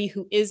for anybody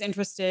who is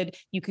interested,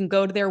 you can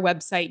go to their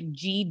website,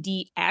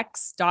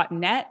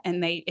 gdx.net,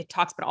 and it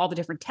talks about all the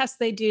different tests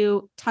they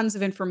do, tons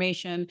of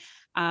information,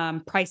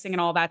 pricing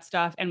and all that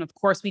stuff. And of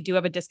course, we do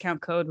have a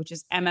discount code, which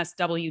is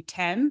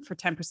MSW10 for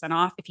 10%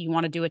 off if you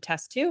want to do a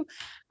test too.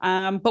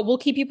 But we'll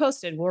keep you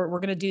posted. We're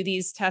going to do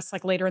these tests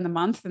like later in the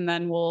month, and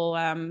then we'll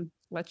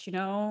let you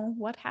know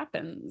what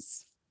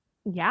happens.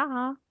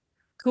 Yeah.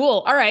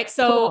 Cool. All right.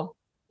 So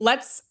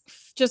let's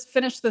just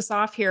finish this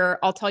off here.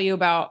 I'll tell you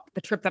about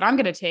the trip that I'm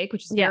going to take,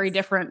 which is very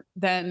different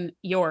than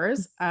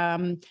yours.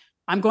 I'm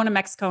going to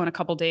Mexico in a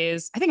couple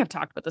days. I think I've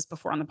talked about this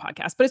before on the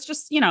podcast, but it's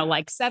just,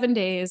 like 7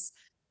 days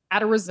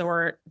at a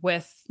resort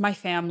with my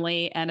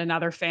family and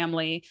another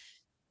family.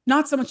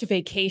 Not so much a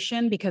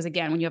vacation, because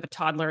again, when you have a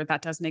toddler,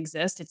 that doesn't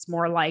exist. It's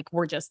more like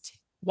we're just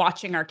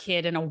watching our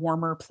kid in a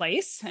warmer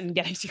place and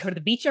getting to go to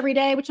the beach every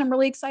day, which I'm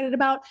really excited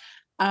about.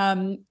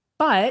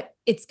 But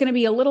it's going to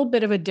be a little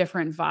bit of a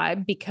different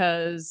vibe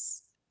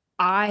because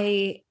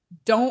I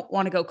don't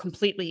want to go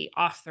completely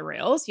off the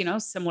rails,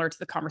 similar to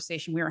the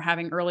conversation we were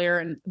having earlier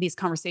and these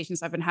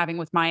conversations I've been having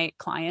with my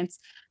clients.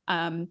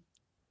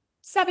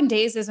 7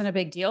 days isn't a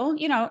big deal.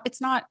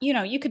 It's not,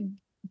 you could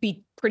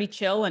be pretty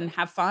chill and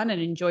have fun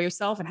and enjoy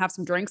yourself and have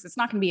some drinks. It's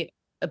not going to be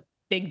a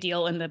big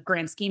deal in the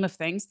grand scheme of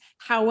things.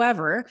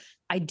 However,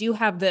 I do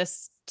have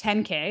this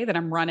 10K that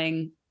I'm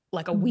running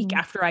like a week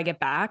after I get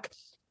back.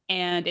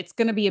 And it's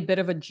going to be a bit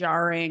of a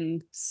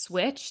jarring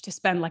switch to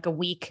spend like a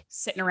week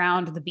sitting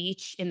around the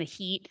beach in the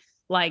heat,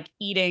 like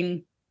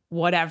eating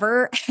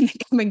whatever, and then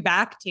coming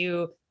back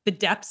to the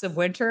depths of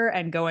winter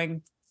and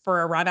going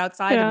for a run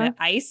outside in the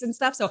ice and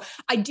stuff. So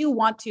I don't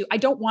want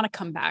to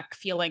come back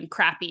feeling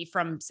crappy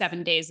from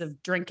 7 days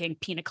of drinking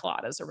pina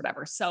coladas or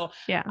whatever. So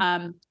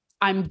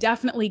I'm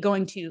definitely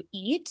going to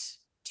eat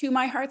to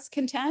my heart's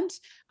content.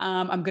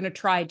 I'm going to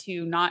try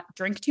to not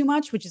drink too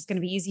much, which is going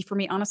to be easy for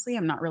me. Honestly,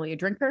 I'm not really a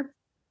drinker.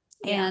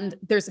 And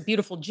there's a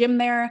beautiful gym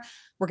there.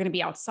 We're going to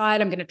be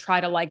outside. I'm going to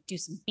try to do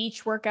some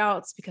beach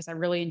workouts because I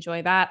really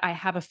enjoy that. I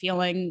have a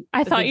feeling.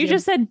 I thought you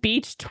just said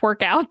beach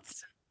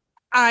workouts.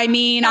 I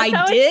mean, That's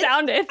how did. It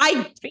sounded.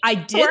 I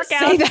did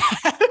say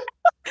that.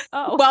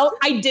 Oh. Well,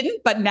 I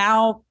didn't, but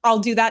now I'll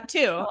do that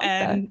too.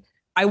 And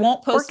I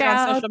won't post it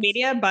on social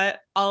media, but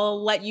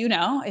I'll let you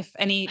know if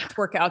any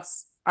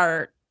workouts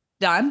are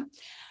done.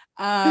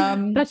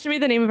 That should be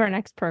the name of our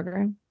next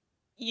program.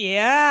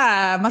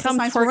 Yeah. Muscle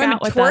Science for Women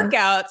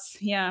workouts.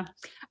 Yeah.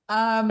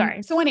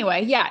 Sorry. So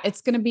anyway,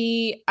 it's going to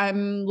be,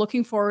 I'm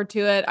looking forward to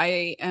it.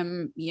 I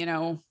am,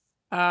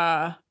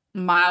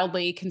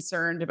 mildly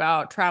concerned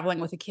about traveling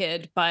with a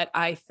kid, but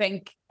I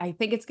think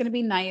it's going to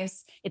be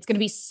nice. It's going to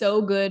be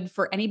so good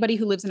for anybody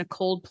who lives in a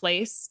cold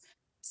place,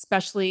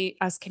 especially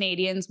us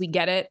Canadians. We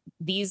get it.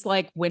 These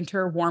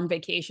winter warm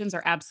vacations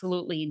are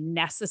absolutely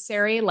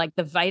necessary. Like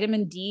the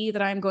vitamin D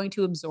that I'm going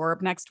to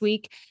absorb next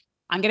week,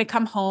 I'm going to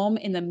come home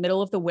in the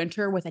middle of the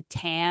winter with a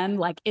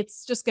tan.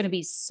 It's just going to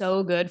be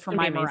so good for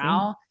my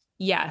morale.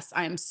 Yes,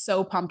 I am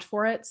so pumped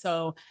for it.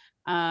 So,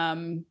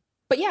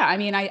 but yeah, I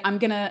mean,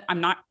 I'm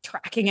not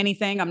tracking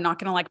anything. I'm not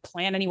going to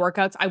plan any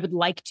workouts. I would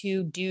like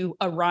to do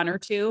a run or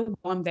two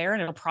while I'm there,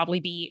 and it'll probably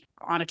be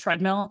on a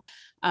treadmill.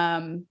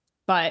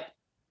 But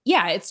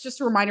yeah, it's just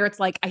a reminder. It's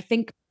I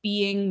think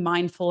being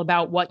mindful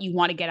about what you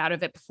want to get out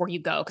of it before you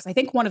go. Cause I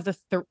think one of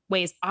the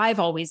ways I've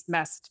always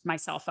messed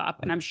myself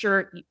up, and I'm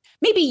sure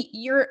maybe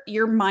your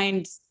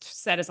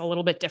mindset is a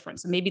little bit different.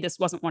 So maybe this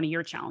wasn't one of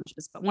your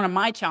challenges, but one of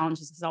my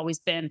challenges has always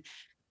been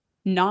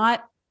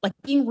not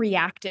being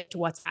reactive to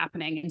what's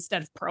happening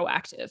instead of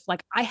proactive.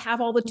 I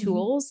have all the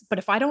tools, but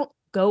if I don't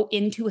go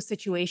into a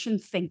situation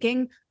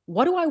thinking,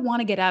 what do I want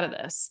to get out of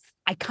this?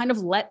 I kind of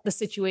let the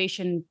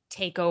situation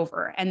take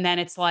over. And then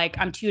it's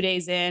I'm 2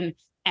 days in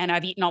and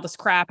I've eaten all this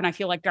crap and I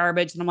feel like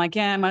garbage. And I'm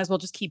I might as well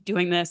just keep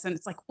doing this. And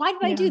it's why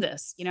did I do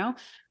this?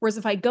 Whereas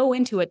if I go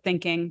into it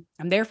thinking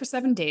I'm there for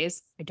 7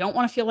 days, I don't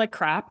want to feel like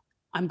crap.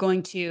 I'm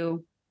going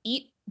to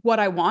eat what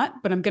I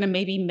want, but I'm going to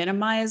maybe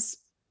minimize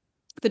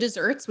the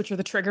desserts, which are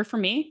the trigger for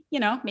me,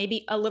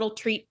 maybe a little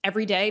treat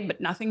every day,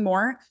 but nothing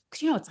more.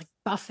 Cause it's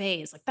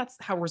buffets. That's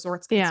how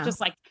resorts go. It's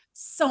just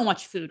so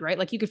much food,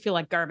 right? You could feel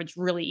like garbage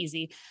really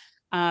easy.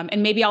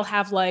 And maybe I'll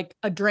have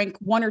a drink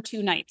 1 or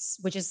 2 nights,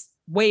 which is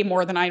way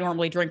more than I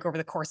normally drink over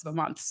the course of a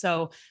month.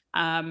 So,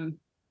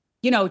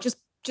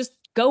 just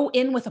go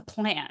in with a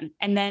plan,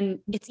 and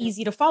then it's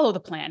easy to follow the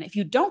plan. If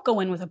you don't go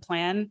in with a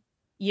plan,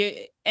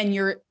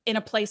 you're in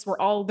a place where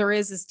all there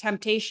is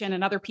temptation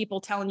and other people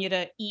telling you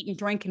to eat and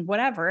drink and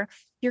whatever,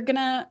 you're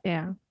gonna,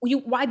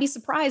 why be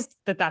surprised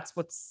that that's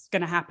what's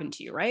gonna happen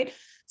to you, right?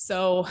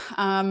 So, so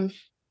I'm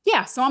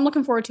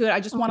looking forward to it. I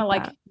just want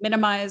to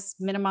minimize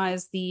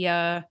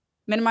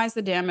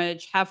the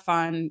damage, have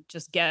fun,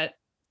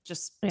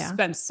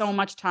 spend so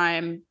much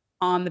time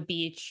on the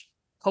beach,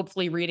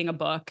 hopefully reading a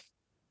book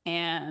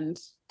and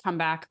come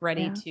back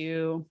ready Yeah.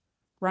 to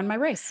run my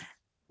race.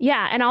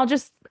 Yeah, and I'll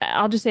just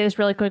say this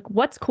really quick.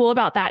 What's cool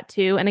about that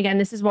too, and again,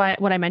 this is what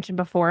I mentioned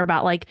before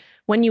about like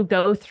when you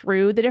go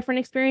through the different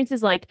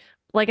experiences, like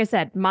I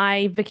said,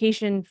 my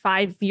vacation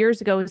 5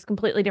 years ago is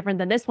completely different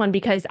than this one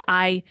because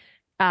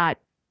uh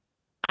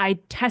I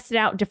tested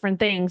out different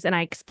things and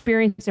I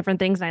experienced different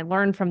things and I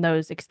learned from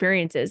those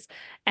experiences.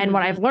 And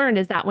what I've learned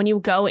is that when you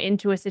go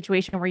into a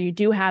situation where you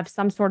do have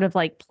some sort of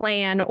like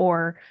plan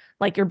or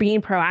like you're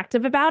being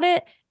proactive about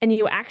it and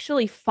you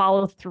actually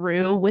follow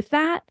through with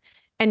that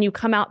and you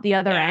come out the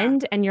other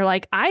end and you're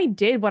like, I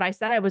did what I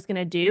said I was going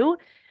to do.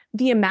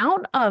 The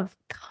amount of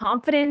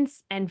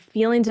confidence and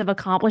feelings of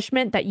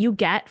accomplishment that you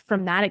get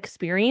from that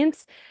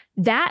experience,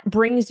 that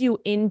brings you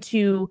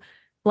into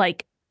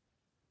like,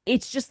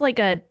 it's just like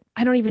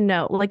I don't even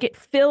know, like it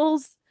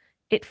fills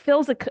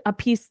a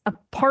piece, a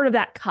part of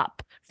that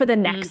cup for the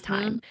next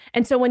time.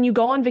 And so when you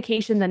go on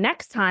vacation the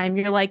next time,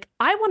 you're like,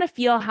 I want to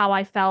feel how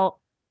I felt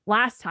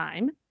last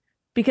time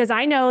because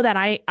I know that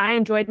I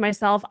enjoyed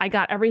myself. I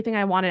got everything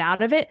I wanted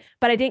out of it,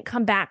 but I didn't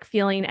come back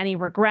feeling any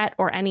regret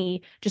or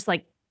any just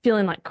like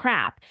feeling like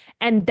crap.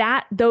 And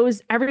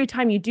every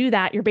time you do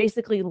that, you're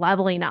basically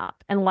leveling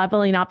up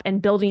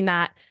and building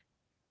that,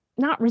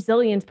 not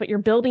resilience, but you're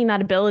building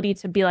that ability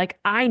to be like,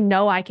 I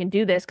know I can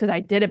do this because I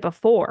did it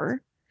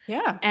before.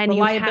 Yeah. And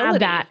you have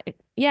that.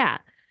 Yeah.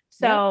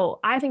 So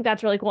I think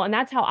that's really cool. And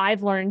that's how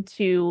I've learned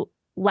to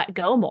let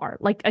go more.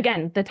 Like,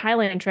 again, the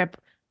Thailand trip,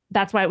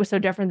 that's why it was so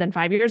different than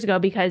 5 years ago,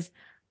 because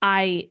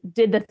I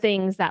did the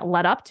things that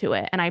led up to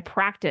it and I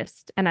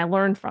practiced and I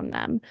learned from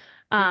them.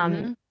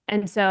 And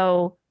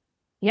so,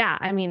 yeah,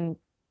 I mean,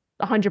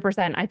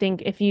 100%. I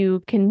think if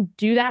you can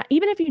do that,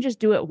 even if you just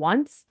do it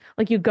once,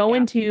 like you go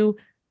into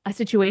a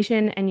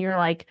situation and you're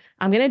like,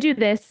 I'm going to do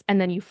this.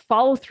 And then you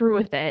follow through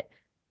with it.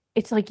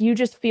 It's like you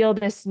just feel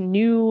this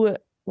new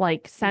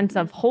like sense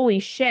of holy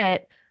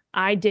shit,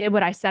 I did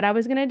what I said I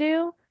was going to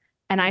do.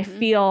 And I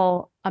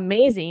feel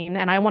amazing.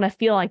 And I want to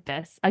feel like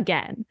this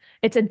again.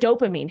 It's a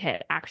dopamine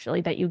hit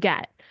actually that you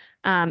get.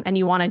 And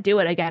you want to do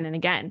it again and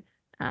again.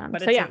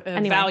 But so it's yeah,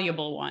 a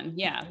valuable one.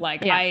 Yeah.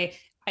 Like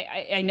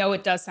I know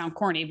it does sound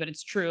corny, but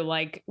it's true.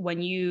 Like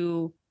when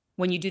you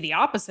do the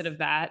opposite of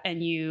that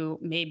and you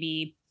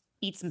maybe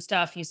eat some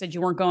stuff you said you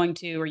weren't going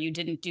to, or you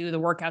didn't do the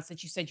workouts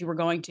that you said you were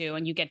going to,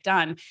 and you get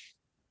done,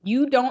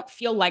 you don't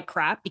feel like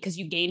crap because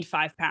you gained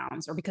 5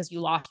 pounds or because you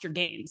lost your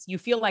gains. You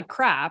feel like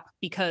crap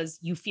because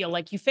you feel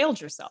like you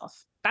failed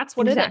yourself. That's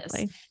what it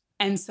is.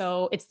 And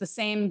so it's the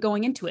same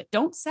going into it.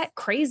 Don't set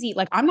crazy.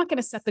 Like I'm not going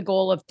to set the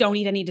goal of don't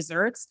eat any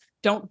desserts.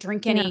 Don't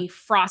drink any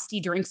frosty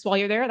drinks while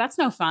you're there. That's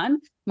no fun.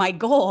 My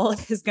goal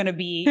is going to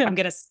be, I'm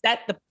going to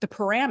set the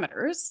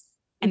parameters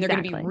and they're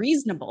going to be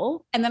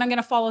reasonable. And then I'm going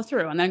to follow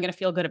through and then I'm going to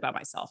feel good about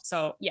myself.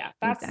 So yeah,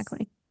 that's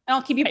exactly. And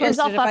I'll keep you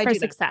posted if I do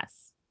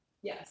success.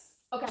 Yes.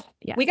 Okay.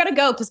 Yeah. We got to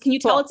go because can you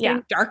tell it's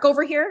getting dark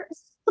over here?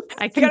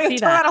 I can see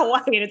that. Turn on a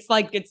light. It's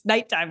like it's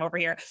nighttime over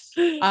here.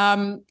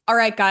 All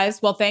right,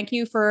 guys. Well, thank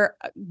you for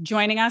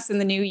joining us in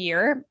the new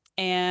year.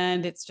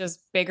 And it's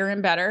just bigger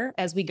and better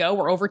as we go.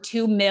 We're over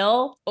 2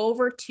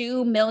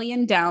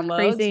 million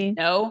downloads. Crazy.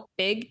 No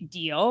big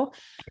deal.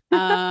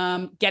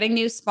 Getting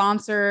new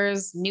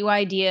sponsors, new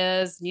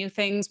ideas, new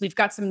things. We've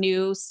got some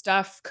new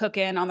stuff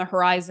cooking on the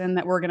horizon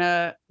that we're going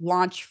to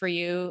launch for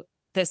you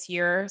this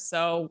year.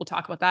 So we'll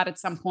talk about that at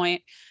some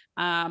point.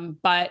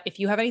 But if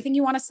you have anything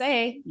you want to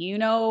say, you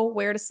know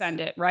where to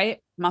send it, right?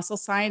 Muscle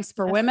Science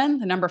for Women,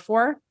 the number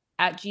 4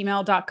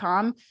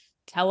 @gmail.com.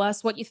 Tell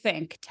us what you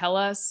think. Tell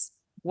us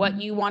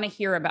what you want to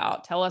hear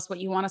about. Tell us what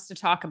you want us to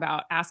talk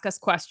about. Ask us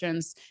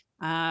questions.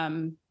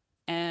 And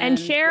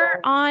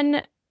share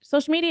on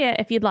social media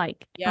if you'd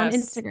like, on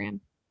Instagram.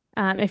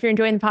 If you're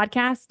enjoying the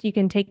podcast, you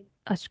can take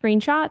a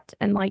screenshot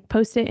and like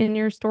post it in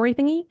your story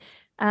thingy.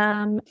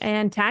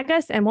 And tag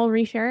us and we'll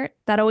reshare it.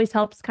 That always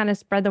helps kind of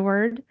spread the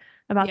word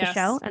about the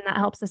show. And that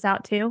helps us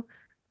out too.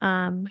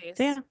 So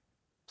yeah.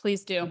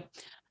 Please do.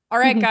 All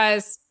right,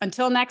 guys,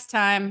 until next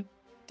time,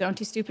 don't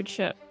do stupid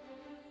shit.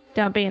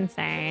 Don't be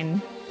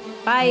insane.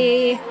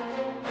 Bye.